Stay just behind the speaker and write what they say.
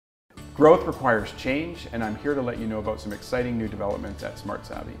Growth requires change, and I'm here to let you know about some exciting new developments at Smart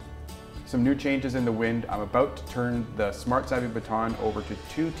Savvy. Some new changes in the wind. I'm about to turn the Smart Savvy baton over to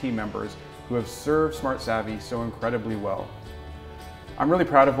 2 team members who have served Smart Savvy so incredibly well. I'm really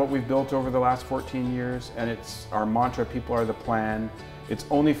proud of what we've built over the last 14 years, and it's our mantra, people are the plan. It's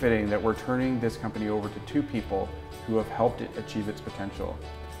only fitting that we're turning this company over to 2 people who have helped it achieve its potential.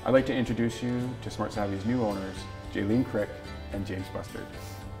 I'd like to introduce you to Smart Savvy's new owners, Jaylene Crick and James Bustard.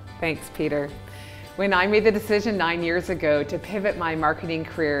 Thanks, Peter. When I made the decision 9 years ago to pivot my marketing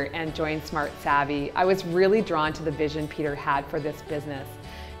career and join Smart Savvy, I was really drawn to the vision Peter had for this business,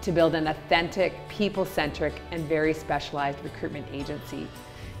 to build an authentic, people-centric, and very specialized recruitment agency.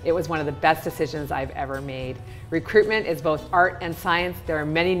 It was one of the best decisions I've ever made. Recruitment is both art and science. There are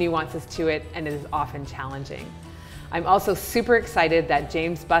many nuances to it, and it is often challenging. I'm also super excited that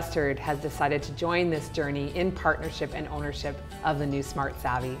James Bustard has decided to join this journey in partnership and ownership of the new Smart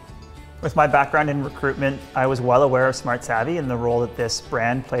Savvy. With my background in recruitment, I was well aware of Smart Savvy and the role that this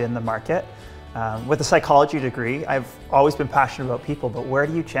brand played in the market. With a psychology degree, I've always been passionate about people, but where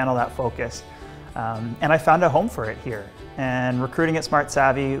do you channel that focus? And I found a home for it here. And recruiting at Smart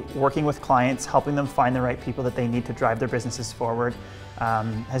Savvy, working with clients, helping them find the right people that they need to drive their businesses forward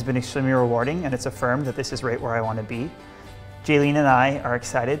has been extremely rewarding, and it's affirmed that this is right where I want to be. Jaylene and I are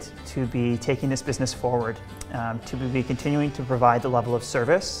excited to be taking this business forward, to be continuing to provide the level of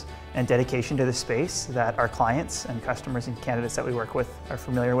service and dedication to the space that our clients and customers and candidates that we work with are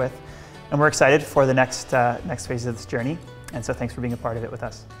familiar with. And we're excited for the next phase of this journey. And so thanks for being a part of it with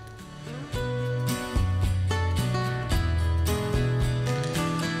us.